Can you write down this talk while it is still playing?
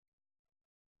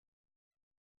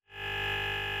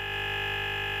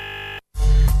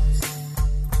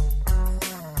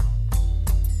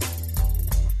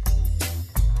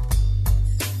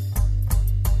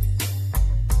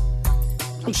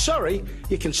I'm sorry,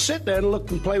 you can sit there and look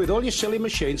and play with all your silly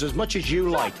machines as much as you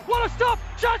like. What a stop!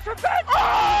 Chance for Ben!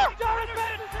 Oh! Jordan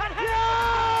Henderson!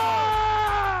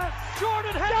 Yes!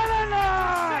 Jordan Henderson!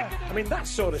 I mean, that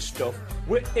sort of stuff,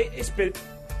 we're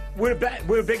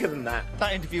bigger than that.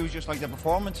 That interview was just like the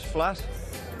performance, flat.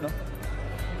 No.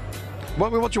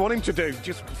 What do you want him to do?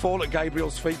 Just fall at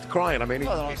Gabriel's feet crying? I mean,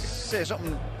 say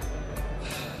something.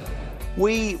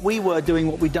 We were doing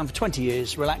what we'd done for 20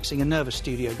 years, relaxing a nervous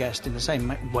studio guest in the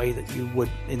same way that you would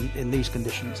in these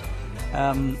conditions,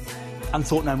 and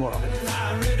thought no more of it.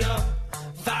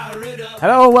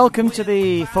 Hello, welcome to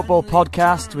the Football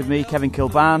Podcast with me, Kevin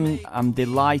Kilban. I'm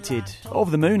delighted, over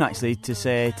the moon actually, to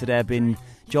say today I've been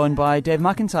joined by Dave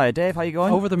McIntyre. Dave, how you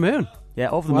going? Over the moon? Yeah,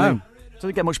 over the moon.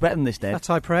 Doesn't get much better than this, Dave. That's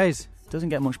high praise. Doesn't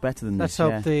get much better than this.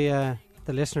 Let's hope the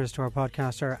listeners to our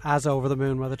podcast are as over the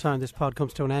moon by the time this pod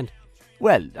comes to an end.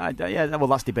 Well,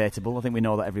 that's debatable. I think we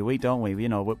know that every week, don't we? You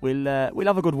know, we'll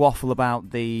have a good waffle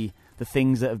about the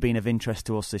things that have been of interest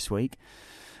to us this week.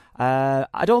 I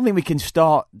don't think we can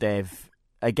start, Dave.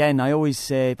 Again, I always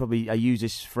say, I use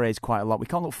this phrase quite a lot. We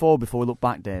can't look forward before we look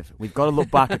back, Dave. We've got to look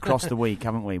back across the week,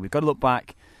 haven't we? We've got to look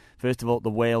back. First of all,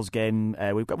 the Wales game.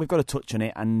 We've got to touch on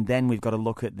it, and then we've got to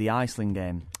look at the Iceland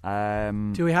game.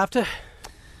 Do we have to?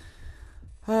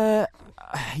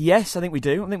 Yes, I think we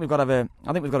do. I think we've got to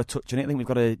touch on it. I think we've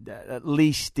got to at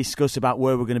least discuss about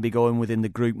where we're going to be going within the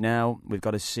group now. We've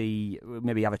got to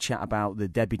maybe have a chat about the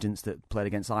debutants that played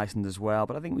against Iceland as well.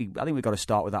 But I think we've got to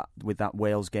start with that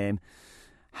Wales game,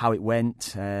 how it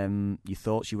went. Your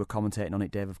thoughts. You were commentating on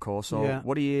it, Dave, of course. So yeah.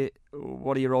 What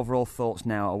are your overall thoughts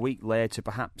now? A week later,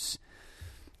 perhaps,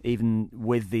 even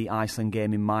with the Iceland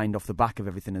game in mind, off the back of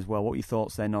everything as well. What are your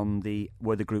thoughts then on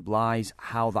where the group lies,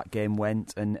 how that game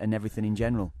went, and everything in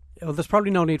general? Well, there's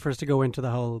probably no need for us to go into the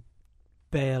whole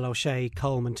Bale, O'Shea,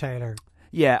 Coleman, Taylor.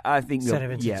 Yeah, I think set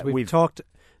of incidents. We've talked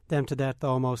them to death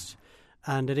almost,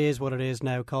 and it is what it is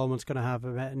now. Coleman's going to have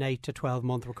an 8 to 12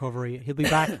 month recovery. He'll be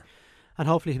back, and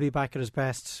hopefully he'll be back at his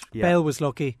best. Yeah. Bale was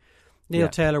lucky. Neil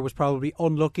Taylor was probably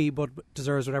unlucky, but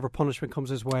deserves whatever punishment comes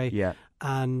his way. Yeah.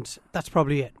 And that's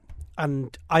probably it.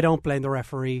 And I don't blame the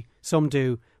referee. Some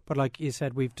do. But like you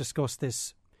said, we've discussed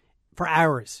this for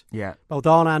hours. Yeah. Both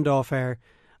on and off air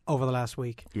over the last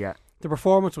week. Yeah. The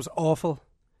performance was awful,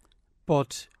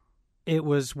 but it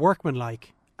was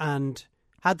workmanlike. And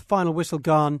had the final whistle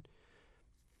gone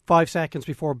 5 seconds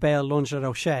before Bale lunged at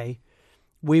O'Shea,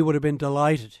 we would have been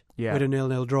delighted with a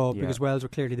 0-0 draw because Wales were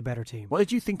clearly the better team. What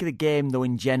did you think of the game, though,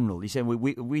 in general? You said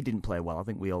we didn't play well. I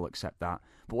think we all accept that.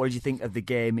 But what did you think of the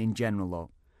game in general, though?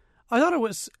 I thought it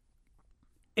was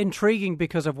intriguing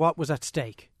because of what was at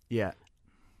stake. Yeah.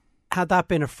 Had that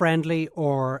been a friendly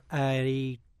or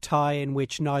a tie in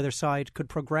which neither side could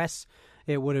progress,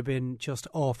 it would have been just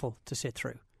awful to sit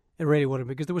through. It really would have,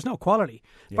 because there was no quality.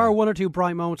 Bar one or two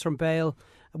bright moments from Bale,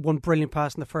 one brilliant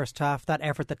pass in the first half, that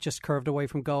effort that just curved away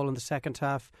from goal in the second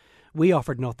half, we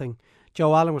offered nothing.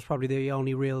 Joe Allen was probably the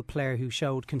only real player who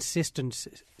showed consistent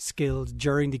skills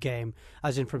during the game,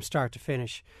 as in from start to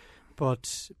finish.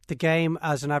 But the game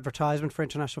as an advertisement for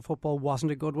international football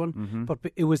wasn't a good one, but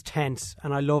it was tense,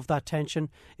 and I loved that tension.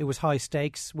 It was high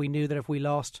stakes. We knew that if we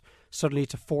lost, suddenly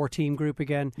it's a 4-team group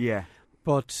again. Yeah.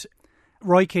 But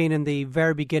Roy Keane in the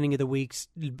very beginning of the week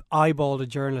eyeballed a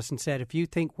journalist and said, if you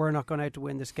think we're not going out to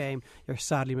win this game, you're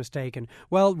sadly mistaken.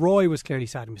 Well, Roy was clearly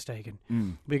sadly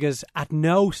mistaken because at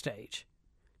no stage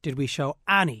did we show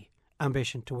any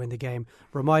ambition to win the game.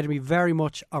 Reminded me very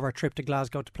much of our trip to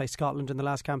Glasgow to play Scotland in the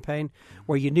last campaign,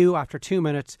 where you knew after 2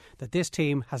 minutes that this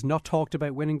team has not talked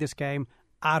about winning this game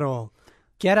at all.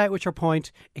 Get out with your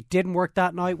point. It didn't work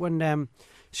that night when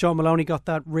Sean Maloney got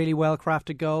that really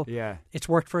well-crafted goal. Yeah. It's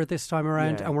worked for it this time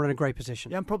around, and we're in a great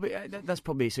position. Yeah, and probably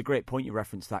it's a great point you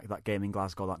referenced that game in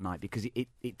Glasgow that night, because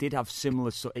it did have similar.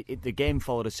 The game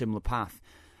followed a similar path.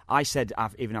 I said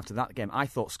even after that game, I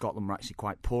thought Scotland were actually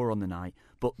quite poor on the night,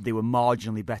 but they were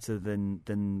marginally better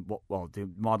than what. Well, they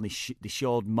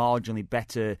showed marginally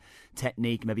better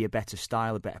technique, maybe a better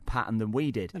style, a better pattern than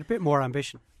we did, and a bit more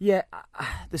ambition. Yeah,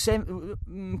 the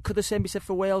same. Could the same be said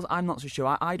for Wales? I'm not so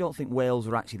sure. I don't think Wales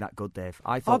were actually that good, Dave.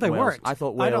 I thought they weren't. I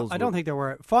thought Wales. I don't think they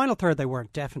were. Final third, they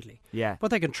weren't, definitely. Yeah, but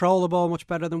they controlled the ball much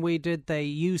better than we did. They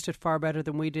used it far better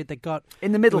than we did. They got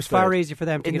in the middle. It was far easier for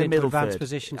them to get into advanced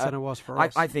positions than it was for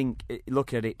us. I think,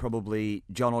 looking at it, probably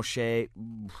John O'Shea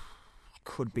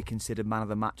could be considered man of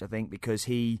the match, I think, because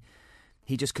he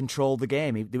just controlled the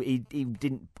game. He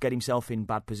didn't get himself in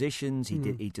bad positions.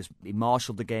 He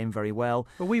marshalled the game very well.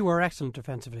 But we were excellent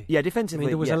defensively. Yeah, defensively. I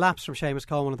mean, there was a lapse from Seamus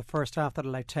Coleman in the first half that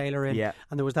allowed Taylor in, and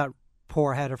there was that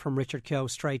poor header from Richard Keogh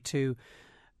straight to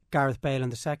Gareth Bale in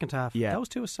the second half. Yeah. Those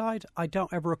two aside, I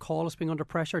don't ever recall us being under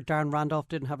pressure. Darren Randolph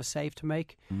didn't have a save to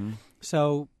make. Mm-hmm.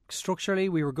 So structurally,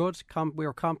 we were good. We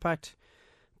were compact.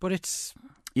 But it's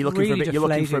you're looking really for a bit, you're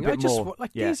looking for a bit deflating. more.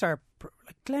 These are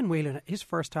like Glenn Whelan. His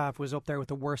first half was up there with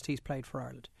the worst he's played for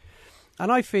Ireland,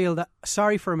 and I feel that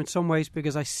sorry for him in some ways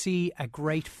because I see a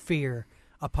great fear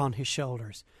upon his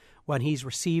shoulders when he's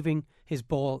receiving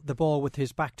the ball with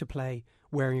his back to play,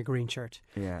 wearing a green shirt.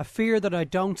 Yeah. A fear that I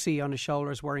don't see on his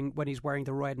shoulders when he's wearing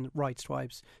the red and right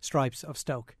stripes of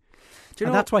Stoke.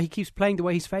 And that's why he keeps playing the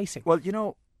way he's facing.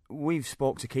 Well, we've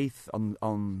spoke to Keith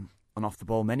on off the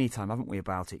ball many times, haven't we,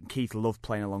 about it? Keith loved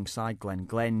playing alongside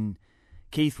Glenn.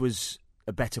 Keith was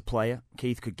a better player.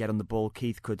 Keith could get on the ball.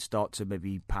 Keith could start to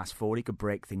maybe pass forward. He could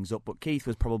break things up. But Keith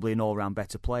was probably an all-round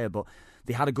better player. But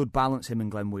they had a good balance, him and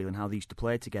Glenn Whelan, how they used to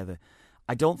play together.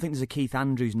 I don't think there's a Keith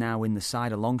Andrews now in the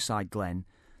side alongside Glenn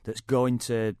that's going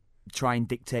to try and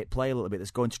dictate play a little bit,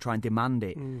 that's going to try and demand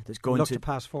it, that's going look to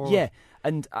pass forward. Yeah,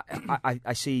 and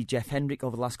I see Jeff Hendrick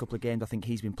over the last couple of games. I think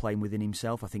he's been playing within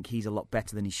himself. I think he's a lot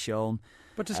better than he's shown.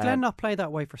 But does Glenn not play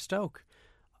that way for Stoke?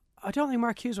 I don't think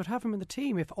Mark Hughes would have him in the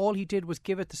team if all he did was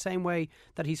give it the same way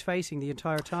that he's facing the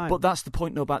entire time. But that's the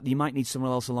point, though, about you might need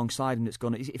someone else alongside him that's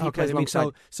going to... If he plays alongside...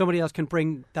 So somebody else can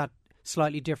bring that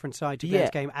slightly different side to Glenn's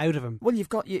game out of him. Well, they've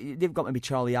got maybe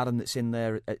Charlie Adam that's in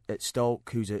there at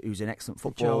Stoke, who's an excellent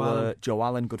footballer. Joe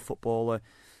Allen, good footballer.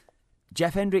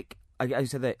 Jeff Hendrick, I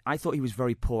said that I thought he was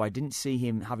very poor. I didn't see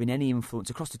him having any influence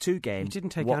across the two games. He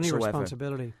didn't take whatsoever. any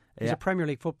responsibility. He's a Premier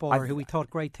League footballer who we thought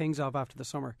great things of after the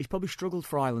summer. He's probably struggled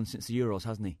for Ireland since the Euros,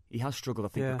 hasn't he? He has struggled, I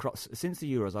think, since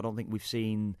the Euros. I don't think we've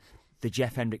seen the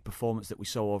Jeff Hendrick performance that we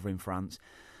saw over in France.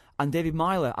 And David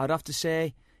Meyler, I'd have to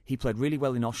say, he played really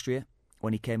well in Austria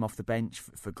when he came off the bench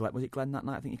for Glenn. Was it Glenn that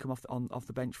night? I think he came off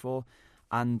the bench for.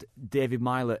 And David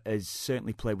Meyler has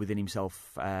certainly played within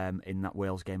himself in that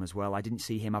Wales game as well. I didn't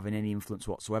see him having any influence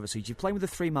whatsoever. So you're playing with a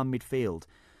three-man midfield.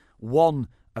 One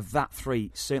of that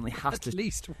three certainly has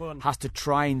to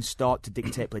try and start to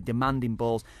dictate play, demanding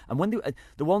balls. And when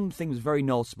the one thing was very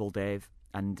noticeable, Dave,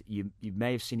 and you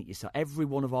may have seen it yourself, every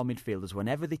one of our midfielders,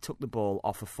 whenever they took the ball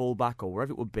off a full-back or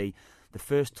wherever it would be, the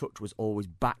first touch was always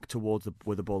back towards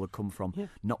where the ball had come from. Yeah.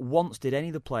 Not once did any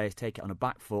of the players take it on a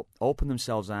back foot, open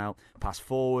themselves out, pass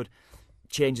forward,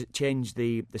 change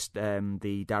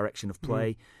the direction of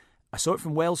play. I saw it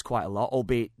from Wales quite a lot,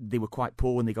 albeit they were quite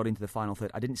poor when they got into the final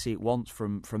third. I didn't see it once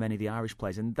from any of the Irish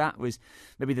players, and that was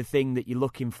maybe the thing that you're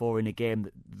looking for in a game,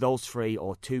 that those three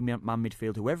or two-man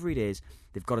midfield, whoever it is,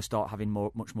 they've got to start having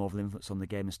much more of an influence on the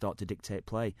game and start to dictate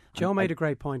play. Joe made a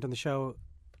great point on the show,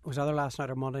 it was either last night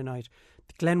or Monday night.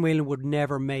 Glenn Whelan would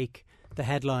never make the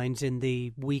headlines in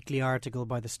the weekly article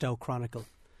by the Stoke Chronicle,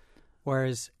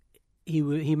 whereas he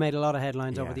made a lot of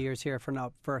headlines over the years here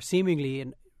for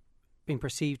seemingly being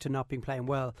perceived to not being playing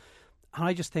well. And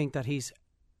I just think that he's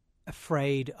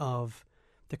afraid of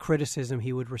the criticism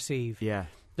he would receive. Yeah.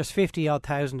 There's 50-odd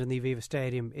thousand in the Aviva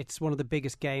Stadium. It's one of the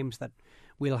biggest games that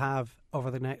we'll have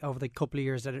over the couple of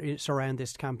years that surround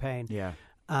this campaign. Yeah.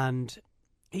 And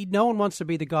no one wants to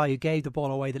be the guy who gave the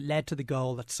ball away that led to the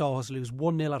goal that saw us lose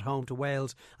 1-0 at home to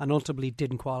Wales and ultimately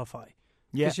didn't qualify.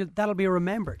 Yeah. Because that'll be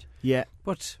remembered. Yeah.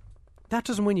 But that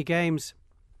doesn't win you games.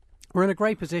 We're in a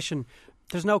great position.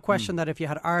 There's no question that if you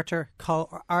had Arthur,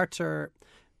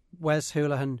 Wes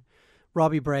Hoolahan,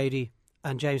 Robbie Brady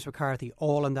and James McCarthy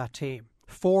all in that team,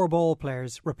 4 ball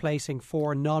players replacing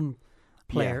 4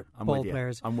 non-player ball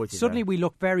players, I'm with you suddenly there. We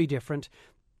look very different.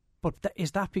 But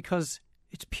is that because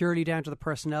it's purely down to the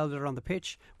personnel that are on the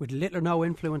pitch with little or no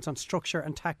influence on structure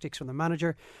and tactics from the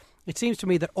manager? It seems to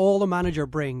me that all the manager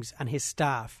brings and his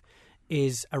staff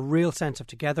is a real sense of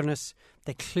togetherness.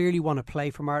 They clearly want to play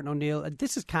for Martin O'Neill. And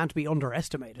this can't be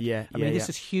underestimated. I mean, this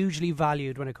is hugely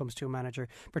valued when it comes to a manager,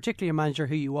 particularly a manager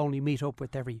who you only meet up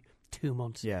with every 2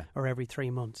 months or every 3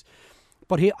 months.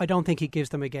 But I don't think he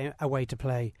gives them a way to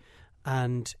play.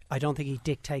 And I don't think he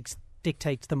dictates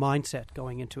the mindset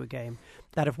going into a game.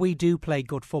 That if we do play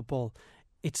good football,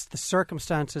 it's the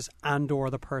circumstances and or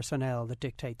the personnel that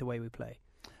dictate the way we play.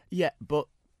 Yeah, but...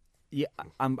 Yeah,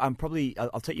 I'm probably.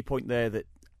 I'll take your point there that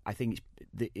I think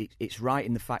it's right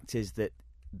in the fact is that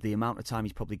the amount of time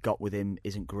he's probably got with him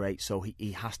isn't great, so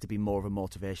he has to be more of a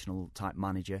motivational type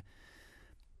manager.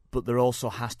 But there also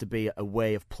has to be a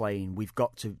way of playing. We've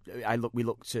got to. We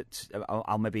looked at.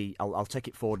 I'll take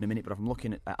it forward in a minute. But I'm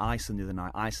looking at Iceland the other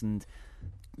night. Iceland,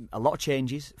 a lot of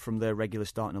changes from their regular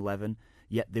starting 11.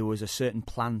 Yet there was a certain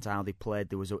plan to how they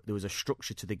played. There was a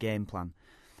structure to the game plan.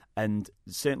 And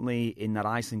certainly in that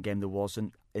Iceland game there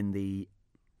wasn't. In the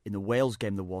Wales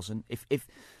game there wasn't. If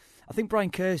I think Brian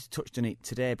Kerr's touched on it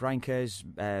today. Brian Kerr's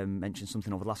mentioned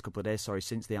something over the last couple of days,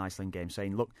 since the Iceland game,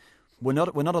 saying, look, we're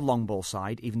not a long ball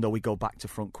side, even though we go back to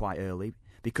front quite early,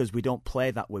 because we don't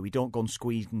play that way. We don't go and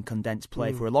squeeze and condense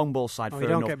play. For a long ball side, you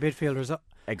don't get midfielders up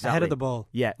ahead of the ball.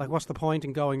 Yeah. Like, what's the point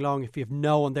in going long if you have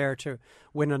no one there to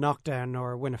win a knockdown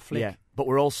or win a flick? Yeah, but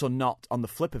we're also not, on the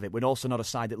flip of it, we're also not a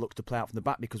side that looks to play out from the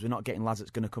back, because we're not getting lads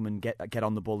that's going to come and get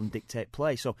on the ball and dictate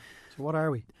play. So what are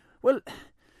we? Well,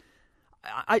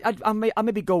 I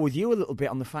maybe go with you a little bit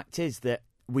on the fact is that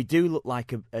we do look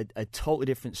like a totally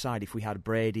different side if we had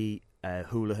Brady,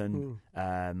 Houlihan,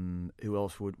 who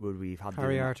else would we have had?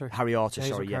 Harry Arter, James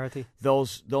sorry, McCarthy. Yeah.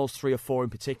 Those 3 or 4 in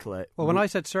particular. Well, when I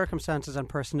said circumstances and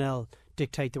personnel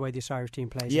dictate the way this Irish team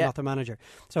plays, not the manager.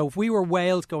 So if we were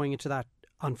Wales going into that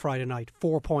on Friday night,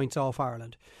 4 points off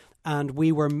Ireland, and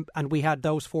we had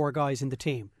those 4 guys in the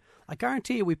team, I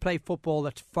guarantee you we play football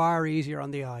that's far easier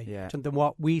on the eye than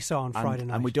what we saw on Friday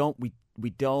night. And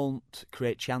we don't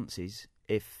create chances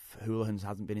if Houlihan's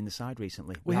hasn't been in the side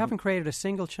recently. We haven't created a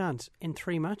single chance in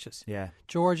 3 matches. Yeah.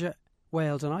 Georgia,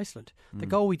 Wales and Iceland. The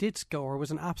goal we did score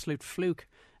was an absolute fluke.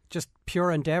 Just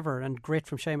pure endeavour and grit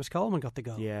from Seamus Coleman got the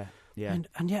goal. Yeah, yeah.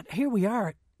 And yet here we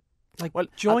are,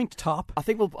 joint top. I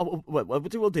think we'll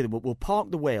do. We'll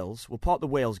park the Wales. We'll park the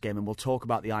Wales game and we'll talk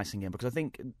about the Iceland game, because I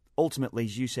think ultimately,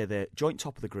 as you say, they're joint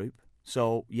top of the group.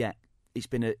 So yeah, it's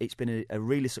been a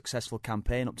really successful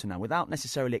campaign up to now, without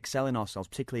necessarily excelling ourselves,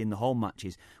 particularly in the home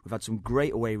matches. We've had some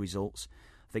great away results.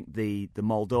 I think the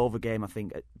Moldova game, I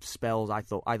think at spells, I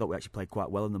thought we actually played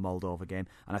quite well in the Moldova game,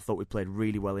 and I thought we played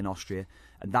really well in Austria,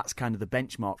 and that's kind of the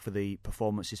benchmark for the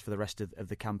performances for the rest of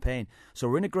the campaign. So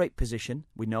we're in a great position.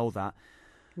 We know that.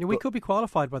 Yeah, we could be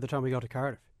qualified by the time we go to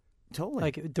Cardiff. Totally.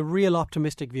 Like, the real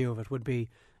optimistic view of it would be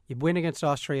you win against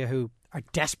Austria, who are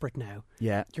desperate now.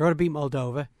 Yeah. You're going to beat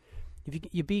Moldova. If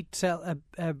you beat Serbia at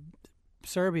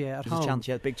There's home, a chance,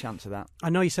 big chance of that. I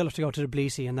know you still have to go to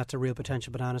Tbilisi, and that's a real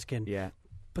potential banana skin. Yeah.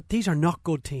 But these are not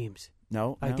good teams.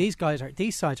 No. These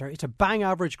sides are. It's a bang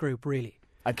average group, really.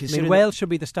 I mean, Wales should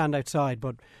be the standout side,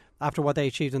 but after what they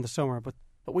achieved in the summer, but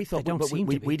we thought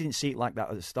we didn't see it like that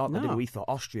at the start. No. We thought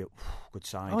Austria, good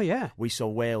side. Oh yeah. We saw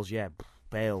Wales,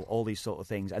 Bale, all these sort of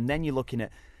things, and then you're looking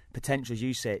at potential, as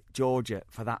you say, Georgia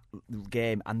for that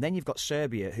game, and then you've got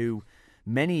Serbia, who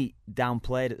many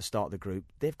downplayed at the start of the group.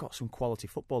 They've got some quality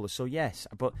footballers, so yes,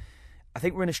 but I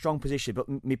think we're in a strong position. But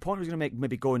my point I was going to make,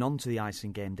 maybe going on to the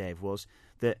Iceland game, Dave, was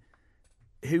that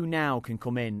who now can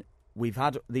come in? We've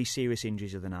had these serious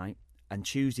injuries of the night, and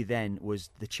Tuesday then was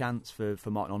the chance for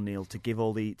Martin O'Neill to give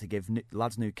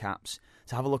lads new caps,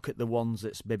 to have a look at the ones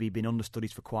that's maybe been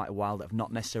understudies for quite a while that have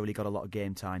not necessarily got a lot of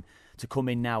game time, to come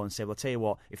in now and say, well, I'll tell you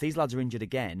what, if these lads are injured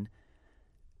again,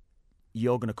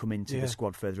 you're going to come into the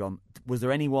squad further on. Was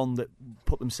there anyone that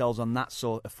put themselves on that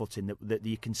sort of footing that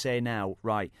you can say now,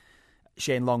 right,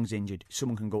 Shane Long's injured,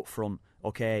 someone can go up front,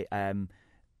 okay,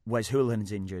 Wes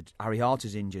Houlihan's injured, Harry Hart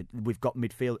is injured, we've got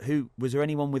midfield. Was there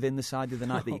anyone within the side of the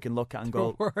night that you can look at and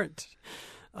go... There weren't.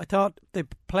 I thought the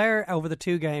player over the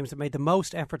 2 games that made the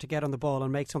most effort to get on the ball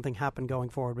and make something happen going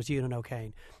forward was Ewan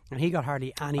O'Kane, and he got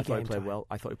hardly any game time.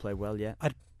 I thought he played well, yeah.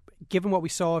 Given what we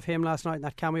saw of him last night in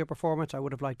that cameo performance, I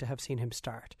would have liked to have seen him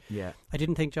start. Yeah. I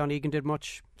didn't think John Egan did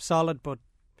much solid, but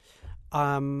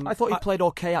I thought he played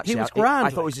okay, actually. He was grand.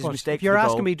 I thought it was his mistake. If you're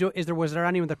asking me, was there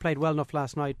anyone that played well enough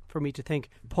last night for me to think,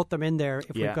 put them in there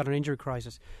if we've got an injury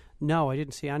crisis? No, I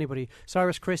didn't see anybody.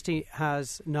 Cyrus Christie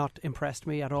has not impressed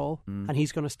me at all, and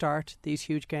he's going to start these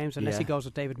huge games unless he goes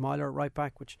with David Myler at right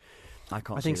back, which I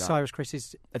think Cyrus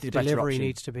Christie's delivery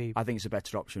needs to be. I think it's a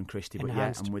better option, Christie, but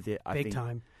I'm with it. Big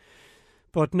time.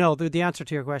 But no, the answer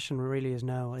to your question really is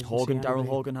no. Daryl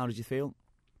Horgan, how did you feel?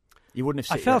 You wouldn't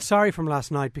have. I felt sorry for him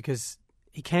last night because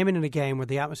he came in a game where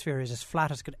the atmosphere is as flat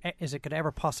as it could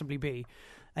ever possibly be,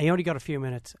 and he only got a few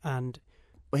minutes. And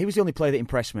he was the only player that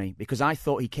impressed me, because I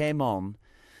thought he came on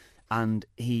and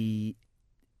the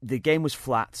game was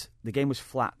flat. The game was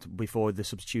flat before the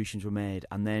substitutions were made,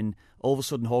 and then all of a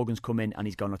sudden Horgan's come in and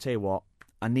he's gone, I'll tell you what,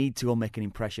 I need to go and make an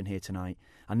impression here tonight.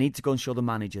 I need to go and show the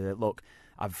manager that, look,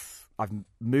 I've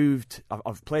moved.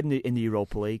 I've played in the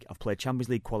Europa League. I've played Champions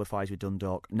League qualifiers with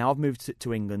Dundalk. Now I've moved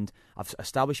to England. I've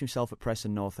established himself at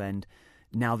Preston North End.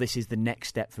 Now this is the next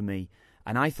step for me.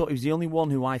 And I thought he was the only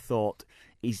one who I thought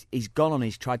he's gone on.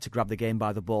 He's tried to grab the game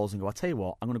by the balls and go, I'll tell you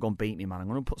what, I'm going to go and beat me, man. I'm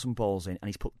going to put some balls in. And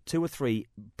he's put 2 or 3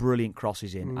 brilliant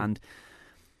crosses in. And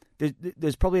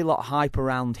there's probably a lot of hype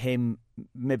around him,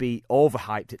 maybe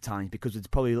overhyped at times, because there's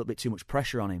probably a little bit too much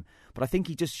pressure on him. But I think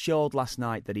he just showed last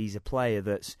night that he's a player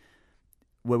that's,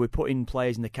 where we're putting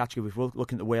players in the category, if we're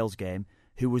looking at the Wales game,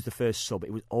 who was the first sub,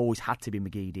 it was always had to be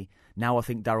McGeady. Now I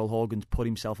think Daryl Horgan's put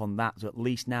himself on that, so at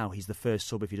least now he's the first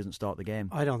sub if he doesn't start the game.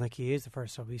 I don't think he is the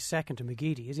first sub. He's second to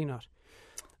McGeady, is he not?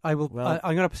 I'm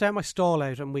going to set my stall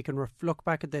out, and we can look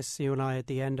back at this, you and I, at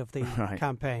the end of the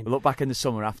campaign. We'll look back in the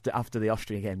summer after the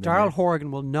Austria game. Daryl Horgan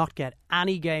will not get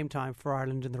any game time for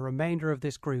Ireland in the remainder of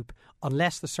this group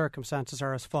unless the circumstances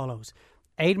are as follows.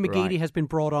 Aidan McGeady has been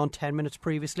brought on 10 minutes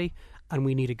previously, and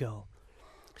we need a goal.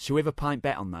 Should we have a pint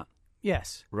bet on that?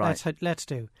 Yes, right. Let's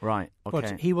do. Right, okay.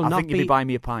 But he will I think you'd be buying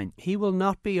me a pint. He will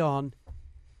not be on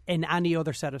in any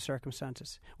other set of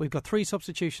circumstances. We've got 3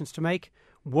 substitutions to make.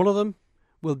 One of them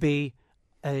will be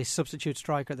a substitute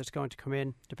striker that's going to come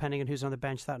in, depending on who's on the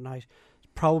bench that night.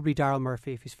 Probably Daryl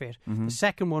Murphy if he's fit. Mm-hmm. The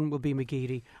second one will be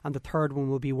McGeady, and the third one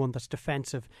will be one that's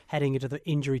defensive, heading into the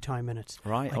injury time minutes.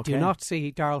 Right, I do not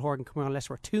see Daryl Horgan coming on unless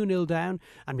we're 2-0 down,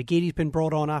 and McGeady's been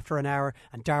brought on after an hour,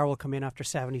 and Daryl will come in after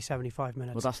 70, 75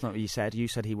 minutes. Well, that's not what you said. You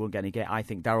said he won't get any game. I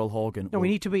think Daryl Horgan... No, we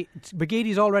need to be...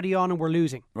 McGeady's already on and we're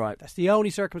losing. Right. That's the only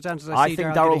circumstances I see. I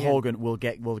think Daryl Horgan will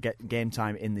get game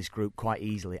time in this group quite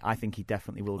easily. I think he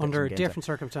definitely will get under some game different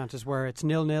time. Circumstances where it's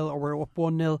 0-0 or we're up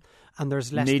 1-0 and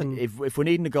there's less than... If we're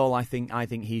needing a goal, I think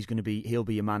he'll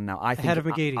be a man now. I think ahead of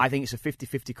McGeady. I think it's a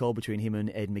 50-50 call between him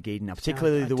and Aidan McGeady now.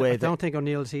 Particularly I don't think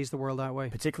O'Neill sees the world that way.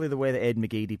 Particularly the way that Aidan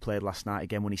McGeady played last night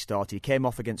again when he started. He came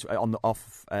off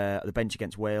the bench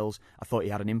against Wales. I thought he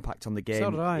had an impact on the game.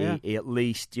 So did I, He at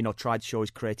least tried to show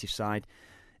his creative side.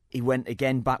 He went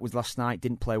again backwards last night.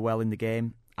 Didn't play well in the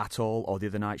game at all, or the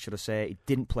other night, should I say? He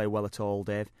didn't play well at all,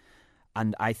 Dave.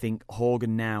 And I think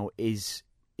Horgan now he's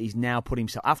now put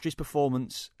himself, after his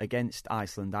performance against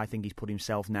Iceland, I think he's put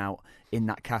himself now in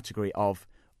that category of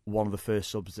one of the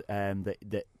first subs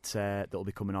that will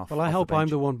be coming off. Well, I hope I'm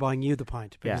the one buying you the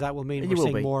pint, because that will mean we're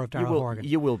seeing more of Daryl Horgan.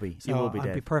 You will be. So you will be, I'd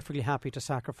Dave. be perfectly happy to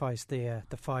sacrifice the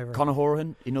fiver. Conor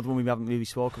Horan, another one we haven't really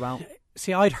spoke about.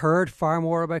 See, I'd heard far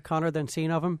more about Conor than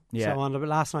seen of him. Yeah. So on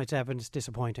last night's evidence,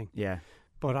 disappointing. Yeah.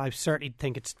 But I certainly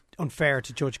think it's unfair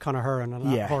to judge Conor Horan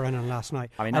on last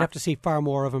night. I mean, I'd have to see far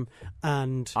more of him.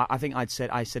 And I think I said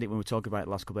it when we were talking about it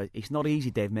last couple of days. It's not easy,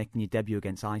 Dave, making your debut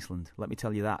against Iceland. Let me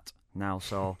tell you that now.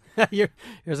 So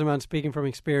here's a man speaking from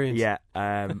experience. Yeah,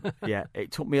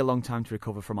 It took me a long time to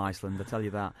recover from Iceland. I tell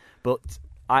you that. But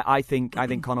I think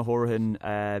Conor Horan,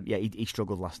 he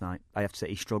struggled last night. I have to say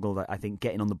he struggled. I think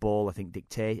getting on the ball, I think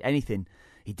dictate anything.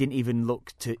 He didn't even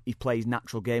look to. He plays his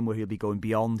natural game where he'll be going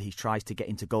beyond. He tries to get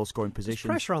into goal scoring positions.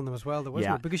 There's pressure on them as well, though,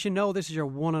 isn't it? Because this is your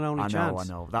one and only chance.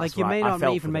 I know. That's you may not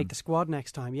even make the squad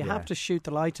next time. You have to shoot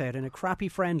the lights out in a crappy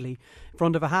friendly in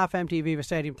front of a half-empty Aviva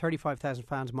Stadium, 35,000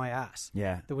 fans. My ass.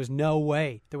 Yeah. There was no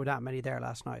way there were that many there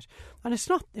last night, and it's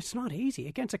not easy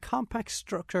against a compact,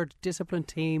 structured, disciplined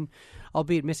team,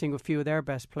 albeit missing a few of their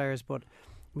best players. But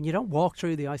when you don't walk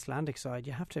through the Icelandic side,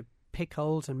 you have to pick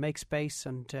holes and make space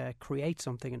and create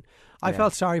something. And I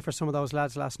felt sorry for some of those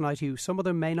lads last night who some of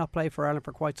them may not play for Ireland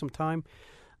for quite some time.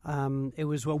 It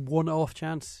was a one-off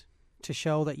chance to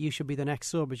show that you should be the next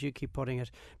sub, as you keep putting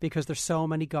it, because there's so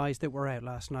many guys that were out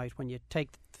last night. When you take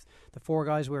the 4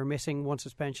 guys we were missing, 1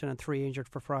 suspension and 3 injured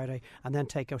for Friday, and then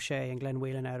take O'Shea and Glenn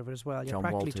Whelan out of it as well. You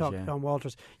practically talk John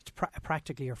Walters. It's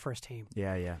practically your first team.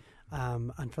 Yeah.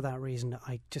 And for that reason,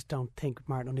 I just don't think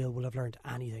Martin O'Neill will have learned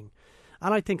anything.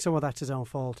 And I think some of that's his own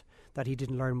fault, that he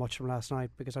didn't learn much from last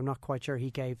night, because I'm not quite sure he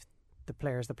gave the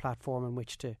players the platform in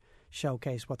which to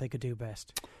showcase what they could do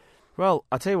best. Well,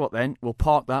 I'll tell you what then, we'll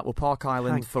park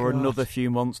Ireland for another few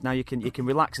months. Now you can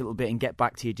relax a little bit and get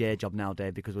back to your day job now,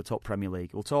 Dave, because we'll talk Premier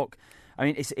League. We'll talk, I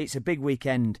mean, it's a big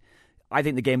weekend. I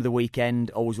think the game of the weekend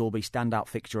always will be standout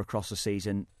fixture across the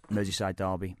season, Merseyside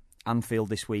derby. Anfield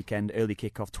this weekend, early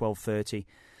kick-off, 12:30.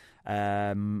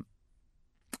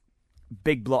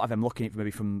 Big blow. I'm looking at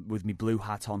it with my blue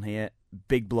hat on here.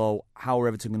 Big blow. How are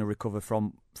Everton going to recover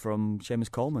from Seamus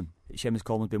Coleman? Seamus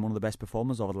Coleman's been one of the best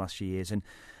performers over the last few years, and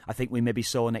I think we maybe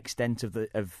saw an extent of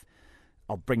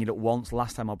I'll bring it up once.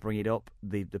 Last time I'll bring it up.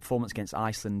 The performance against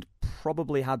Iceland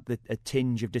probably had a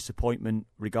tinge of disappointment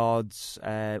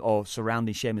or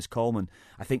surrounding Seamus Coleman.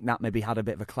 I think that maybe had a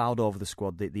bit of a cloud over the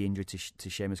squad. The injury to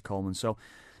Seamus Coleman. So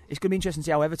it's going to be interesting to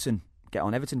see how Everton get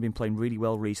on. Everton have been playing really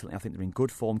well recently. I think they're in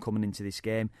good form coming into this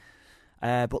game.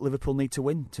 But Liverpool need to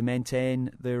win to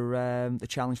maintain the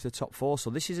challenge for the top 4. So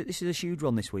this is a huge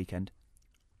one this weekend.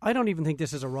 I don't even think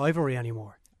this is a rivalry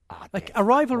anymore. A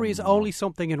rivalry is only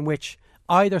something in which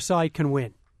either side can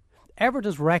win.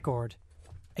 Everton's record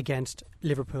against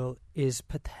Liverpool is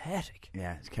pathetic.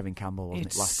 Yeah, it's Kevin Campbell,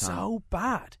 wasn't it, last time? It's so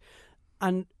bad.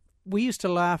 And we used to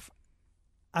laugh,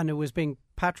 and it was being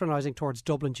patronising towards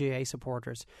Dublin GA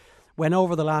supporters when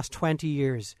over the last 20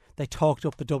 years they talked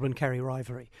up the Dublin-Kerry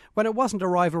rivalry, when it wasn't a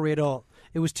rivalry at all.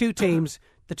 It was two teams,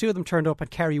 the two of them turned up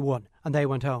and Kerry won and they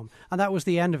went home. And that was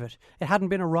the end of it. It hadn't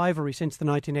been a rivalry since the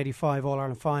 1985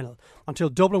 All-Ireland final until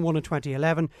Dublin won in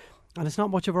 2011. And it's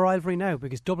not much of a rivalry now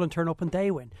because Dublin turn up and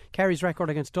they win. Kerry's record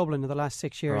against Dublin in the last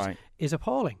 6 years is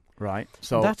appalling. Right.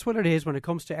 So and that's what it is when it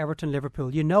comes to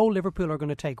Everton-Liverpool. You know Liverpool are going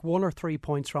to take 1 or 3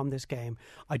 points from this game.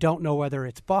 I don't know whether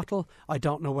it's bottle. I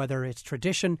don't know whether it's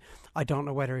tradition. I don't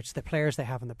know whether it's the players they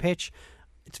have on the pitch.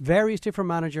 It's various different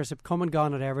managers have come and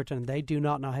gone at Everton and they do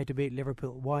not know how to beat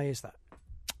Liverpool. Why is that?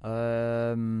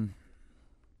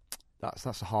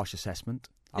 That's a harsh assessment.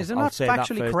 Is it not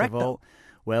factually correct, though?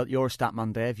 Well, you're a stat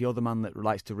man, Dave. You're the man that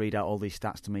likes to read out all these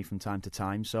stats to me from time to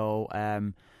time. So,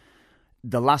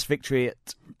 the last victory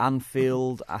at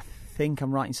Anfield, I think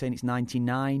I'm right in saying it's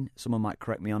 99. Someone might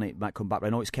correct me on it, might come back. But I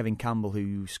know it's Kevin Campbell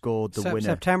who scored the winner.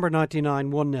 September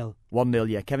 99, 1-0. 1-0,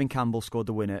 yeah. Kevin Campbell scored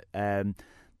the winner.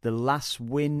 The last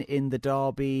win in the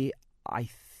derby, I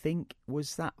think,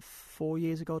 was that 4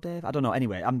 years ago, Dave? I don't know.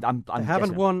 Anyway, I'm they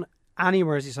haven't won any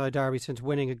Merseyside derby since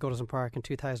winning at Goodison Park in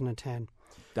 2010.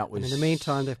 That was. And in the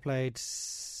meantime, they've played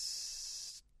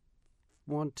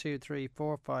 1, 2, 3,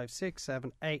 4, 5, 6,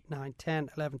 7, 8, 9, 10,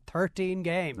 11, 13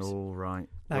 games. Oh, right.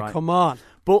 Now, come on.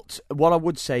 But what I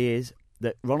would say is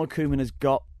that Ronald Koeman has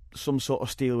got some sort of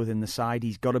steel within the side.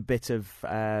 He's got a bit of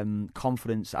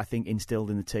confidence, I think, instilled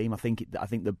in the team. I think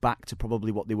they're back to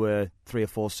probably what they were 3 or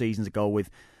 4 seasons ago with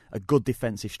a good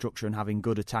defensive structure and having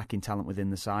good attacking talent within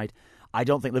the side. I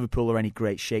don't think Liverpool are any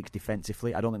great shakes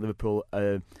defensively. I don't think Liverpool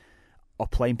are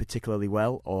playing particularly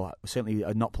well, or certainly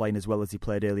are not playing as well as they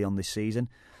played early on this season.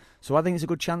 So I think it's a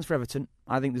good chance for Everton.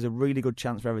 I think there's a really good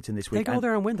chance for Everton this week. They go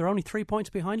there and win. They're only 3 points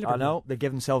behind Liverpool. I know. They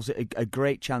give themselves a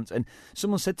great chance. And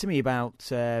someone said to me about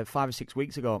 5 or 6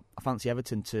 weeks ago, I fancy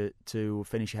Everton to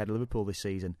finish ahead of Liverpool this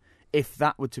season. If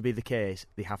that were to be the case,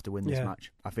 they have to win this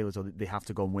match. I feel as though they have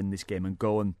to go and win this game and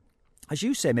go and, as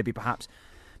you say, maybe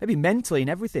mentally and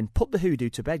everything, put the hoodoo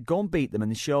to bed, go and beat them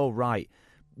and show, right,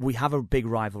 we have a big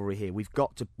rivalry here. We've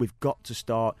got to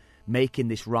start making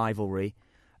this rivalry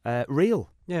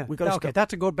real. Yeah,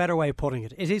 that's a good, better way of putting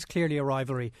it. It is clearly a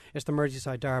rivalry. It's the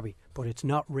Merseyside derby, but it's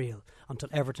not real until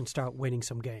Everton start winning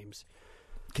some games.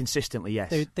 Consistently,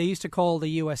 yes. They used to call the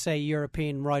USA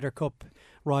European Ryder Cup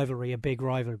rivalry a big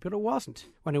rivalry, but it wasn't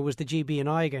when it was the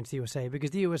GB&I against the USA,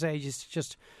 because the USA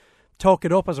just talk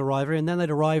it up as a rivalry, and then they'd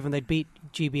arrive and they'd beat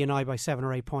GB&I by 7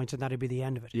 or 8 points, and that'd be the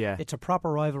end of it. Yeah. It's a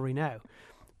proper rivalry now.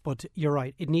 But you're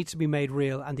right, it needs to be made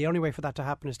real, and the only way for that to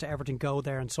happen is to Everton go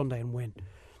there on Sunday and win.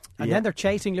 And then they're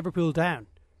chasing Liverpool down.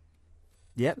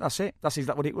 Yeah, that's it. That's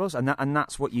exactly what it was, and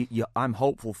that's what I'm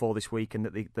hopeful for this week, and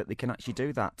that they can actually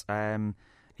do that.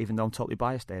 Even though I'm totally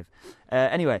biased, Dave.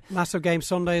 Anyway, massive game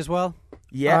Sunday as well.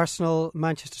 Yeah, Arsenal,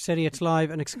 Manchester City. It's live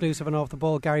and exclusive and off the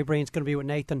ball. Gary Breen's going to be with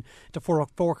Nathan to 4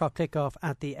 o'clock kickoff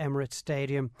at the Emirates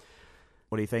Stadium.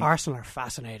 What do you think? Arsenal are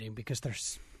fascinating because they're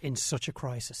in such a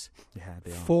crisis. Yeah,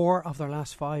 they are. 4 of their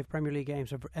last 5 Premier League games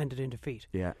have ended in defeat.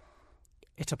 Yeah,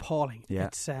 it's appalling. Yeah,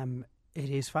 it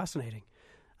is fascinating,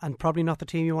 and probably not the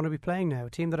team you want to be playing now. A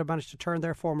team that have managed to turn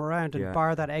their form around and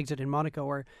bar that exit in Monaco,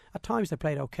 where at times they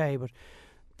played okay, but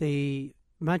the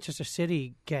Manchester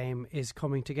City game is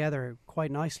coming together quite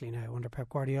nicely now under Pep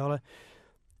Guardiola,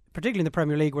 particularly in the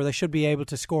Premier League, where they should be able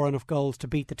to score enough goals to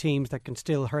beat the teams that can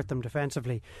still hurt them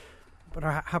defensively. But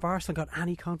have Arsenal got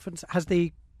any confidence? Has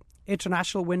the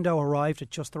international window arrived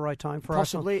at just the right time for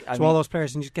Possibly. Arsenal? So all those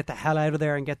players can just get the hell out of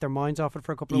there and get their minds off it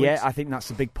for a couple of weeks? Yeah, I think that's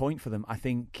a big point for them. I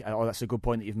think, that's a good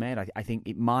point that you've made. I think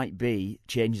it might be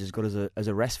changes as good as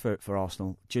a rest for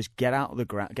Arsenal. Just get out of the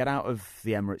get out of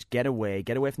the Emirates, get away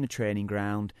from the training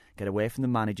ground, get away from the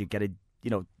manager,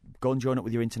 go and join up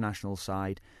with your international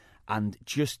side, and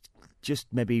just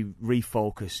maybe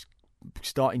refocus.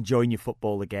 Start enjoying your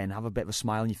football again, have a bit of a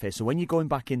smile on your face. So when you're going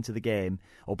back into the game,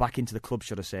 or back into the club,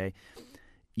 should I say,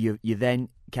 you then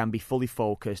can be fully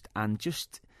focused, and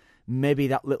just maybe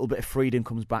that little bit of freedom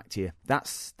comes back to you.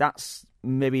 That's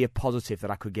maybe a positive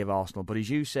that I could give Arsenal. But as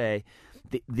you say,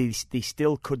 they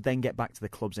still could then get back to the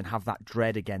clubs and have that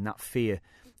dread again, that fear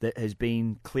that has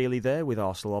been clearly there with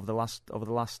Arsenal over the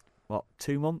last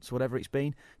 2 months, whatever it's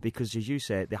been. Because as you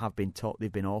say,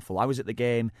 they've been awful. I was at the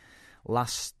game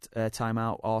last time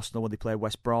out, Arsenal, when they played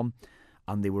West Brom,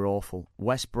 and they were awful.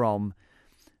 West Brom,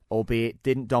 albeit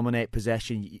didn't dominate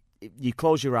possession, you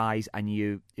close your eyes and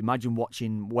you imagine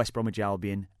watching West Bromwich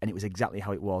Albion, and it was exactly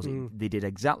how it was. They did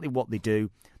exactly what they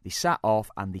do. They sat off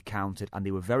and they countered, and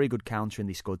they were very good countering.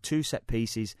 They scored from 2 set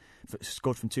pieces,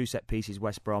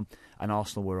 West Brom, and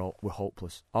Arsenal were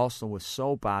hopeless. Arsenal was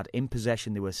so bad. In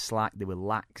possession, they were slack, they were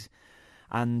lax.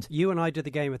 And you and I did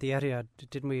the game at the Etihad,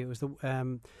 didn't we? It was the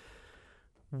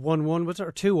 1-1, was it,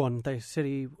 or 2-1? The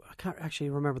City, I can't actually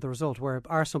remember the result, where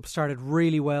Arsenal started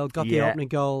really well, got the opening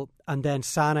goal, and then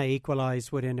Sana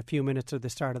equalised within a few minutes of the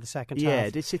start of the second half. Yeah,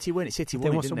 did City win it? City won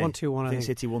it, didn't they? They must have won 2-1, I think.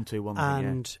 City won 2-1.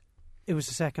 And it was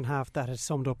the second half that had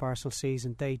summed up Arsenal's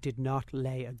season. They did not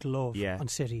lay a glove on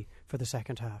City for the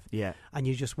second half. Yeah. And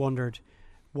you just wondered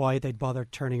why they'd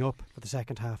bothered turning up for the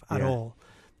second half at all.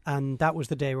 And that was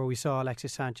the day where we saw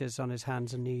Alexis Sanchez on his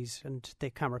hands and knees, and the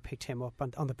camera picked him up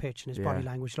on the pitch, and his body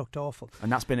language looked awful.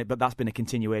 And that's been a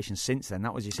continuation since then.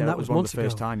 That was, you said, that was one of the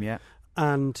first time,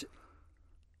 And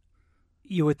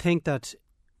you would think that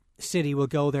City will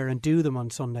go there and do them on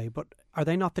Sunday, but are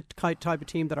they not the type of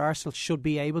team that Arsenal should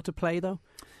be able to play, though?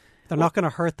 They're not going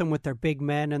to hurt them with their big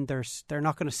men, and they're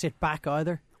not going to sit back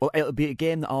either. Well, it'll be a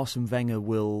game that Arsene Wenger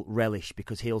will relish,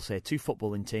 because he'll say, 2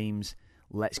 footballing teams,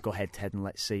 let's go head-to-head and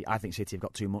let's see. I think City have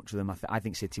got too much of them. I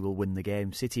think City will win the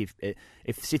game. City,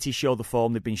 if City show the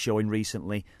form they've been showing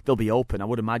recently, they'll be open. I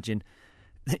would imagine,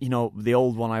 the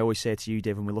old one I always say to you,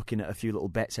 Dave, when we're looking at a few little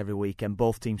bets every weekend,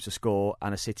 both teams to score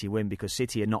and a City win, because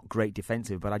City are not great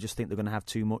defensive, but I just think they're going to have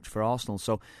too much for Arsenal.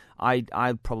 So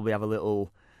I'll probably have a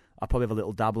little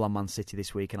dabble on Man City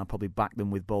this week, and I'll probably back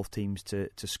them with both teams to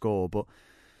score. But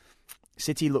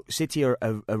City are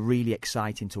really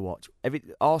exciting to watch.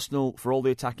 Arsenal, for all the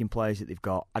attacking players that they've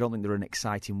got, I don't think they're an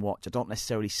exciting watch. I don't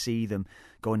necessarily see them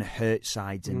going to hurt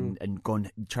sides and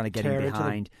trying to get in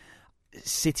behind.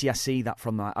 City, I see that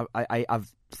from that.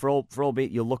 I've for all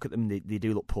bit, you'll look at them, they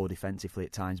do look poor defensively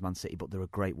at times, Man City, but they're a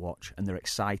great watch and they're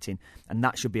exciting, and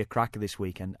that should be a cracker this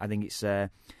weekend. I think it's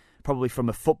probably from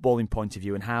a footballing point of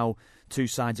view and how two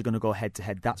sides are going to go head to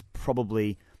head. That's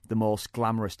probably the most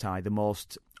glamorous tie, the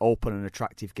most open and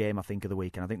attractive game, I think, of the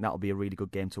week, and I think that'll be a really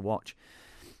good game to watch.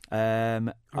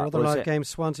 Our other live game,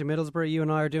 Swansea Middlesbrough. You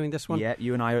and I are doing this one. Yeah,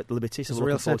 you and I are at the Liberty. There's a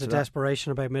real sense of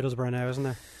desperation about Middlesbrough now, isn't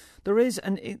there? There is,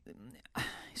 and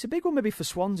it's a big one maybe for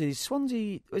Swansea. Did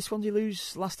Swansea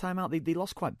lose last time out? They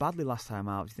lost quite badly last time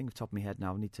out. I think off the top of my head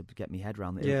now. I need to get my head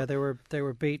around it. Yeah, they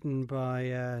were beaten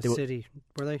by City.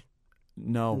 Were they?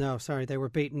 No, sorry, they were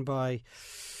beaten by.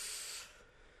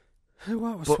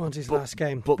 What was Swansea's last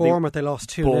game? Bournemouth, they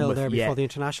lost 2-0 there before the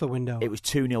international window. It was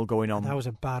 2-0 going on. That was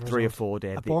a bad 3 result. or 4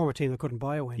 days. A Bournemouth team that couldn't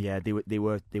buy a win. Yeah, they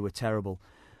were terrible.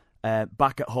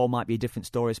 Back at home might be a different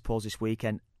story, I suppose, this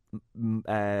weekend.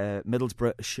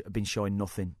 Middlesbrough have been showing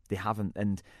nothing. They haven't,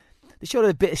 and they showed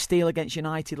a bit of steel against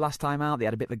United last time out. They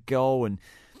had a bit of a go, and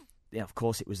of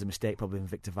course it was the mistake probably from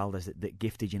Victor Valdez that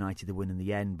gifted United the win in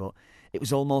the end. But it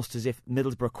was almost as if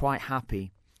Middlesbrough are quite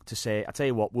happy to say, I tell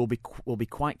you what, we'll be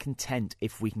quite content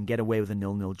if we can get away with a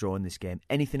 0-0 draw in this game.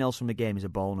 Anything else from the game is a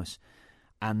bonus.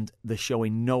 And they're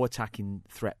showing no attacking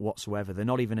threat whatsoever. They're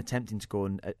not even attempting to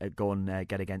go and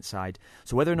get against side.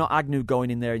 So whether or not Agnew going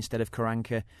in there instead of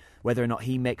Karanka, whether or not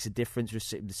he makes a difference,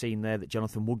 we're seeing there that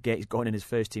Jonathan Woodgate is going in as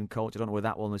first team coach. I don't know where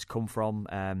that one has come from.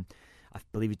 I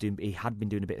believe he had been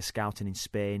doing a bit of scouting in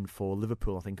Spain for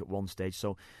Liverpool, I think, at one stage.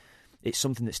 So it's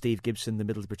something that Steve Gibson, the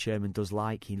Middlesbrough chairman, does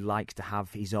like. He likes to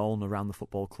have his own around the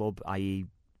football club, i.e.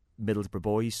 Middlesbrough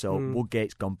boys. So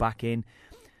Woodgate's gone back in.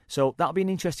 So that'll be an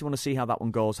interesting one to see how that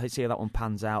one goes. I'd see how that one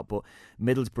pans out. But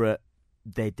Middlesbrough,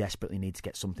 they desperately need to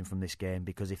get something from this game,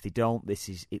 because if they don't,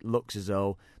 it looks as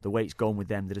though the way it's going with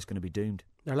them, they're just going to be doomed.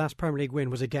 Their last Premier League win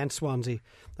was against Swansea.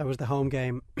 That was the home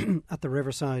game at the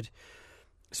Riverside.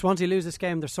 Swansea lose this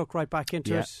game, they're sucked right back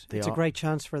into it. It's a great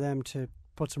chance for them to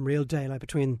put some real daylight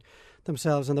between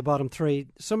themselves and the bottom three.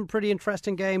 Some pretty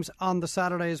interesting games on the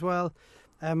Saturday as well.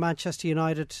 Manchester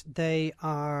United, they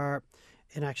are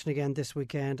in action again this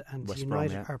weekend, and West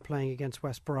United Brom, are playing against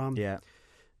West Brom. Yeah.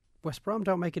 West Brom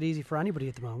don't make it easy for anybody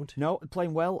at the moment. No,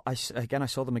 playing well. I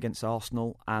saw them against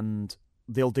Arsenal, and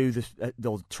they'll do this.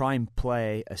 They'll try and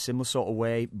play a similar sort of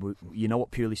way. You know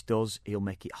what Pulis does? He'll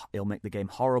make the game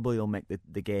horrible. He'll make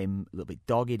the game a little bit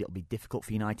dogged. It'll be difficult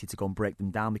for United to go and break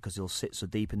them down because he'll sit so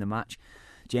deep in the match.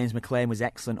 James McClean was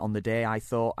excellent on the day, I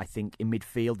thought. I think in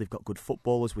midfield they've got good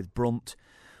footballers with Brunt,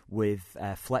 with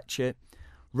Fletcher.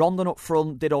 Rondon up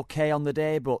front did okay on the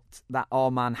day, but that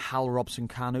man Hal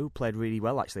Robson-Kanu played really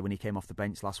well, actually, when he came off the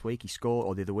bench last week. He scored,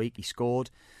 or the other week, he scored.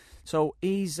 So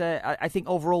he's. I think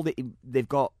overall they've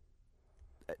got.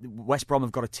 West Brom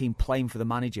have got a team playing for the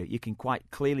manager. You can quite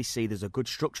clearly see there's a good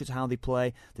structure to how they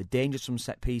play. They're dangerous from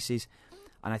set pieces,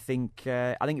 and I think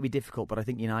it'd be difficult. But I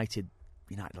think United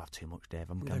will have too much, Dave.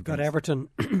 They've got Everton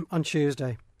on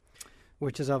Tuesday,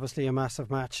 which is obviously a massive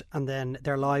match, and then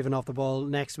they're live and off the ball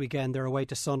next weekend. They're away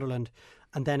to Sunderland,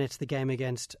 and then it's the game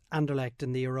against Anderlecht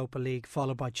in the Europa League,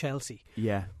 followed by Chelsea.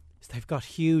 Yeah. is they've got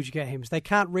huge games. They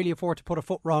can't really afford to put a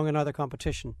foot wrong in either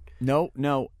competition. No.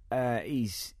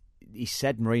 He's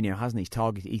said, Mourinho, hasn't he? His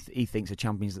target. He thinks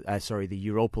the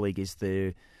Europa League is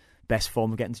the best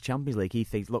form of getting to Champions League. He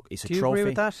thinks, look, it's a trophy. Do you agree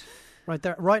with that?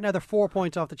 Right now they're 4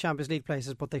 points off the Champions League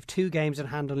places, but they've 2 games in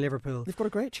hand on Liverpool. They've got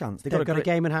a great chance. They've got a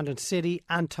game in hand on City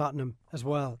and Tottenham as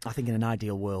well. I think in an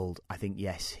ideal world,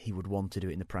 yes, he would want to do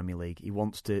it in the Premier League. He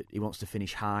wants to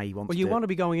finish high. You want to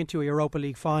be going into a Europa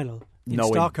League final in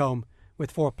Stockholm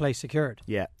with 4th place secured.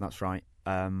 Yeah, that's right.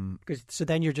 So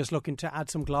then you're just looking to add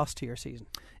some gloss to your season.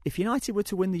 If United were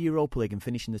to win the Europa League and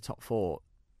finish in the top 4,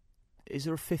 is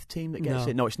there a 5th team that gets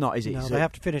it? No, it's not, is it? No, they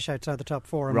have to finish outside the top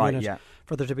 4 and win it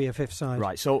for there to be a 5th side.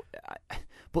 Right, so,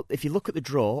 but if you look at the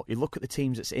draw, you look at the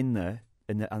teams that's in there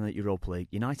in the Europa League,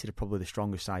 United are probably the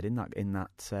strongest side in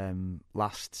that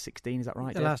last 16, is that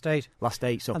right? The last 8. Last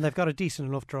 8, so. And they've got a decent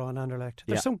enough draw in Anderlecht.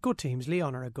 There's some good teams.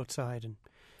 Leon are a good side. And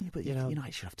but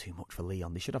United should have too much for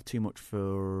Leon. They should have too much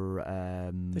for...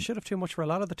 They should have too much for a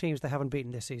lot of the teams they haven't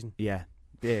beaten this season. Yeah,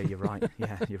 you're right.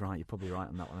 You're right. You're probably right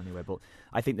on that one anyway. But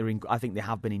I think they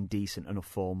have been in decent enough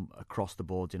form across the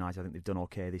board. United, I think they've done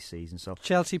okay this season. So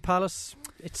Chelsea Palace,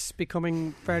 it's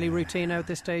becoming fairly routine now at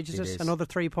this stage. Is it? Another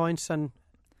 3 points and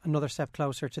another step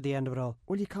closer to the end of it all.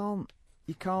 Well, you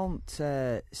can't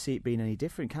see it being any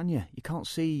different, can you? You can't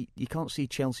see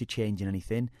Chelsea changing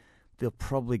anything. They'll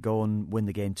probably go and win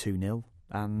the game 2-0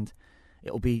 and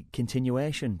it'll be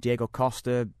continuation. Diego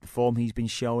Costa, the form he's been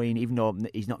showing, even though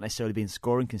he's not necessarily been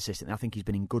scoring consistently, I think he's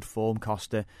been in good form,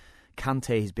 Costa.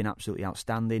 Kante has been absolutely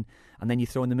outstanding. And then you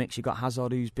throw in the mix, you've got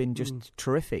Hazard, who's been just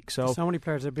terrific. So many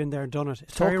players have been there and done it.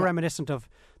 It's very reminiscent of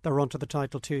the run to the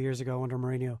title 2 years ago under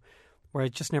Mourinho, where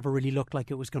it just never really looked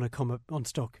like it was going to come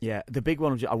unstuck. Yeah, the big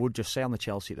one I would just say on the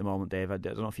Chelsea at the moment, Dave, I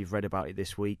don't know if you've read about it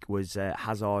this week, was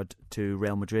Hazard to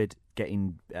Real Madrid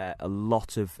getting a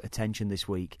lot of attention this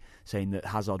week, saying that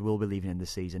Hazard will be leaving in the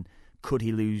season. Could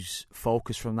he lose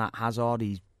focus from that, Hazard?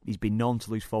 He's been known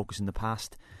to lose focus in the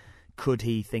past. Could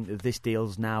he think that this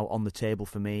deal's now on the table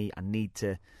for me? I need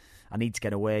to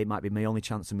get away. It might be my only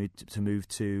chance to move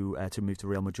to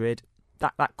Real Madrid.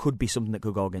 That could be something that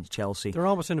could go against Chelsea. They're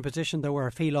almost in a position though where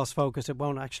if he lost focus, it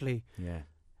won't actually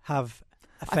have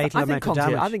a fatal amount of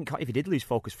damage. I think if he did lose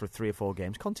focus for 3 or 4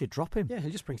 games, Conte would drop him. Yeah,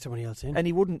 he'll just bring somebody else in. And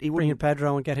he wouldn't bring in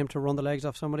Pedro and get him to run the legs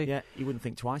off somebody. Yeah, he wouldn't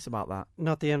think twice about that.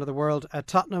 Not the end of the world.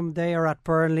 Tottenham, they are at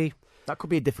Burnley. That could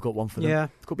be a difficult one for them. Yeah,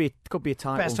 it could be a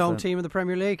tight best home team in the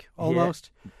Premier League,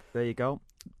 almost. Yeah. There you go.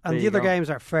 And the other games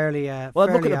are fairly well,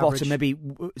 fairly look at the average. bottom. Maybe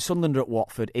Sunderland are at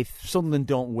Watford. If Sunderland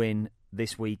don't win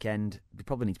this weekend, they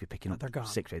probably need to be picking up. They're gone.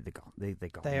 6th. They're gone. They're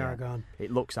gone. They are gone. It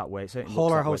looks that way.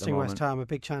 Hull are hosting West Ham. A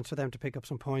big chance for them to pick up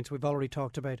some points. We've already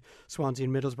talked about Swansea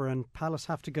and Middlesbrough, and Palace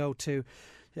have to go to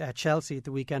Chelsea at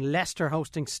the weekend. Leicester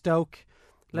hosting Stoke.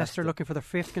 Leicester looking for their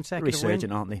 5th consecutive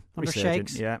resurgent, win. Aren't they? Under Resurgent.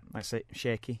 Shakes. Yeah, that's it.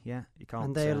 Shaky. Yeah, you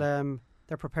can't. And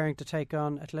they're preparing to take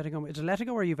on Atletico. Is it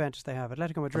Atletico or Juventus they have?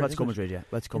 Atletico Madrid. Atletico Madrid, yeah.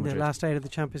 Atletico Madrid. In the last 8 of the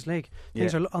Champions League.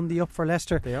 Things are on the up for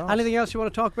Leicester. They are. Anything else you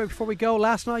want to talk about before we go?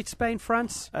 Last night, Spain,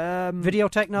 France. Video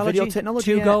technology.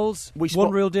 2 goals.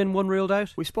 One ruled in, one ruled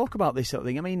out. We spoke about this sort of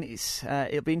thing. I mean,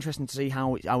 it'll be interesting to see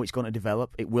how it's going to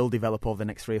develop. It will develop over the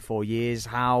next 3 or 4 years.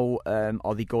 How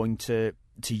are they going to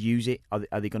use it?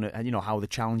 Are they going to, how the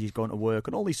challenge is going to work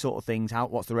and all these sort of things?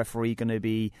 What's the referee going to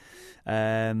be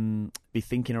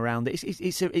thinking around it?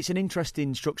 It's an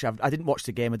interesting structure. I didn't watch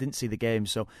the game. I didn't see the game.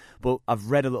 But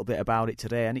I've read a little bit about it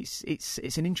today, and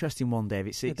it's an interesting one,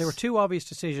 Dave. There were 2 obvious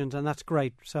decisions, and that's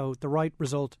great. So the right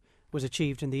result was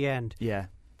achieved in the end. Yeah.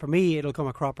 For me, it'll come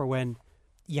a cropper when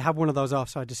you have one of those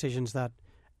offside decisions that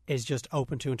is just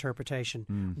open to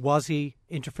interpretation. Was he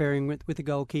interfering with the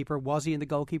goalkeeper? Was he in the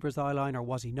goalkeeper's eye line or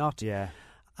was he not? Yeah.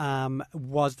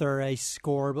 Was there a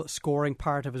scoring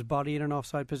part of his body in an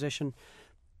offside position?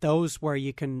 Those where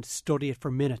you can study it for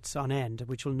minutes on end,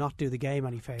 which will not do the game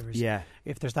any favours. Yeah.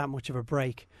 If there's that much of a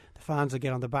break, the fans will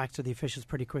get on the backs of the officials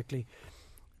pretty quickly.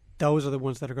 Those are the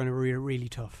ones that are going to be really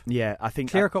tough. Yeah, I think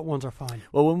clear-cut ones are fine.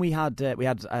 Well, when we had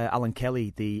Alan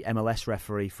Kelly, the MLS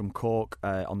referee from Cork,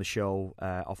 on the show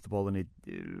off the ball, and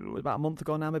about a month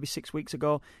ago now, maybe 6 weeks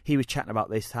ago, he was chatting about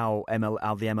this, how the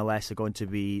MLS are going to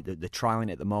be the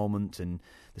trialling at the moment, and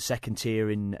the second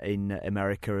tier in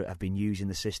America have been using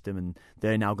the system, and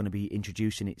they're now going to be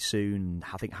introducing it soon.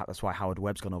 I think that's why Howard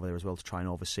Webb's gone over there as well to try and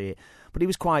oversee it. But he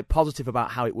was quite positive about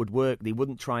how it would work. They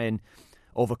wouldn't try and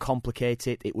overcomplicate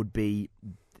it. It would be,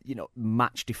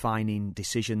 match-defining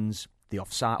decisions, the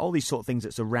offside, all these sort of things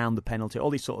that's around the penalty, all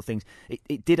these sort of things.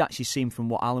 It did actually seem, from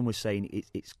what Alan was saying,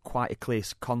 it's quite a clear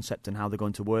concept on how they're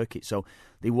going to work it. So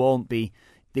they won't be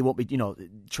They won't be,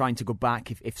 trying to go back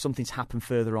if something's happened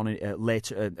further on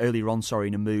earlier on.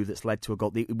 In a move that's led to a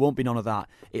goal. It won't be none of that.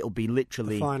 It'll be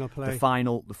literally the final play.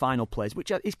 The final plays,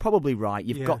 which is probably right.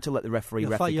 You've got to let the referee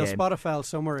ref the game. You'll spot a foul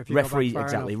somewhere if you referee go back far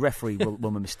exactly. enough. Referee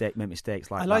will make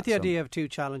mistakes like that. I like the idea of 2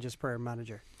 challenges per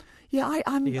manager. Yeah,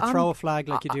 you throw a flag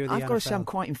like you do in the NFL. I've got to say I'm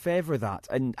quite in favour of that.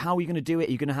 And how are you going to do it?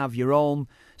 You're going to have your own.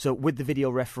 So with the video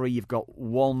referee, you've got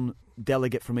one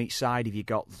delegate from each side. If you've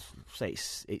got, say,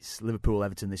 it's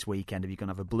Liverpool-Everton this weekend, if you're going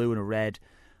to have a blue and a red,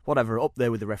 whatever, up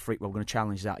there with the referee, we're going to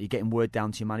challenge that. You're getting word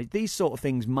down to your manager. These sort of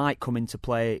things might come into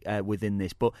play within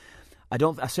this, but I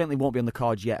certainly won't be on the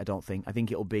cards yet, I don't think. I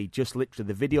think it'll be just literally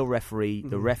the video referee,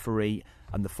 the referee,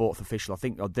 and the 4th official. I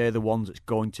think they're the ones that's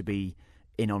going to be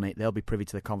in on it. They'll be privy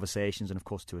to the conversations and, of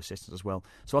course, to assistants as well.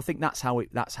 So I think that's how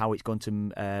it's going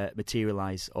to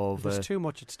materialise. There's too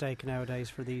much at stake nowadays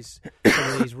for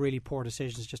some of these really poor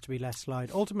decisions just to be let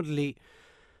slide. Ultimately,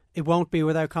 it won't be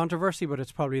without controversy, but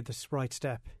it's probably the right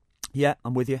step. Yeah,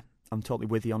 I'm with you. I'm totally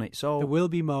with you on it. So there will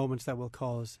be moments that will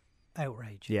cause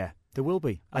outrage. Yeah, there will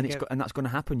be, and that's going to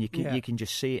happen. You can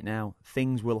just see it now.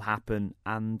 Things will happen,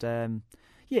 and.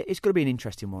 Yeah, it's going to be an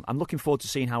interesting one. I'm looking forward to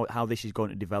seeing how this is going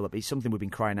to develop. It's something we've been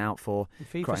crying out for. And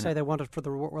FIFA say they want it for the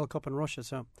World Cup in Russia,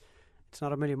 so it's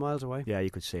not a million miles away. Yeah, you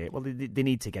could see it. Well, they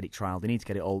need to get it trialled. They need to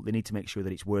get it all. They need to make sure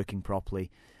that it's working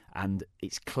properly and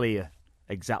it's clear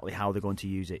exactly how they're going to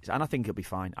use it. And I think it'll be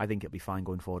fine. I think it'll be fine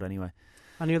going forward anyway.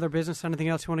 Any other business? Anything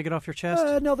else you want to get off your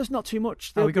chest? No, there's not too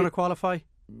much. Are we going to qualify?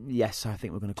 Yes, I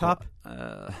think we're going to top.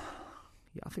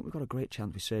 Yeah, I think we've got a great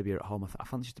chance with Serbia at home. I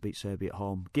fancy to beat Serbia at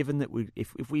home. Given that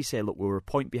if we say, look, we're a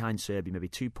point behind Serbia, maybe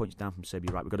 2 points down from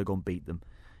Serbia, right, we've got to go and beat them.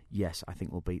 Yes, I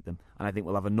think we'll beat them. And I think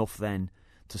we'll have enough then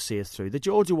to see us through. The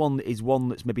Georgia one is one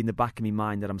that's maybe in the back of my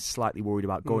mind that I'm slightly worried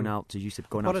about going out to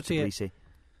Tbilisi.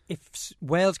 If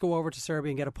Wales go over to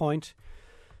Serbia and get a point,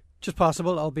 just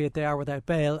possible, albeit they are without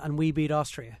Bale, and we beat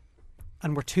Austria.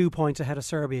 And we're 2 points ahead of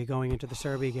Serbia going into the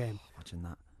Serbia game. Imagine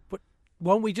that.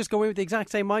 Won't we just go in with the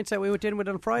exact same mindset we went in with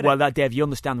on Friday? Well, Dave, you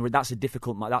understand that's a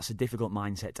difficult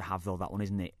mindset to have, though. That one,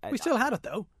 isn't it? We still had it,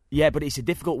 though. Yeah, but it's a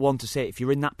difficult one to say if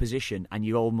you're in that position and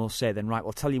you almost say, then right,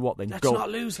 well, tell you what, then let's not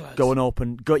lose, lads. Go and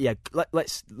open. Go, yeah.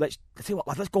 Let's tell you what,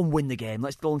 let's go and win the game.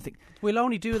 Let's go and think. We'll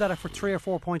only do that if we're 3 or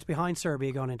 4 points behind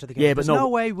Serbia going into the game. Yeah, but there's no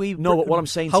way we what I'm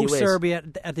saying host to you is, Serbia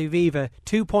at the Aviva,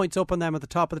 2 points up on them at the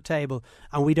top of the table,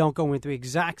 and we don't go into the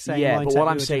exact same mindset. Yeah, but what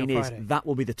I'm saying is Friday. that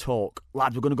will be the talk,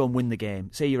 lads. We're going to go and win the game.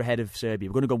 Say you're ahead of Serbia,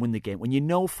 we're going to go and win the game. When you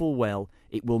know full well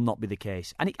it will not be the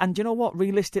case. And you know what?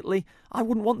 Realistically, I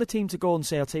wouldn't want the team to go and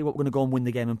say, I'll tell you what, we're going to go and win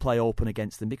the game and play open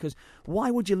against them, because why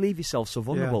would you leave yourself so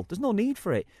vulnerable? Yeah. There's no need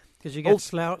for it. Because you get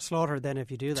slaughtered then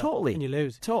if you do that. Totally. And you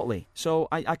lose. Totally. So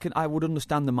I would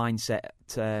understand the mindset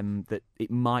that it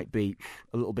might be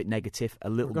a little bit negative,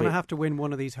 We're going to have to win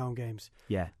one of these home games.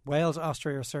 Yeah. Wales,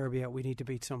 Austria or Serbia, we need to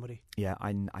beat somebody. Yeah,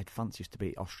 I'd fancy us to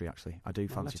beat Austria, actually. I do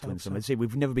fancy to win so. some. See,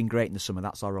 we've never been great in the summer,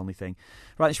 that's our only thing.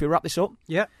 Right, should we wrap this up?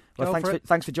 Yeah. Well,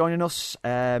 thanks for joining us.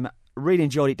 Really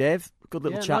enjoyed it, Dave. Good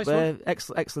little chat nice there. One.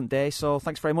 Excellent day. So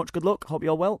thanks very much. Good luck. Hope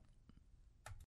you're all well.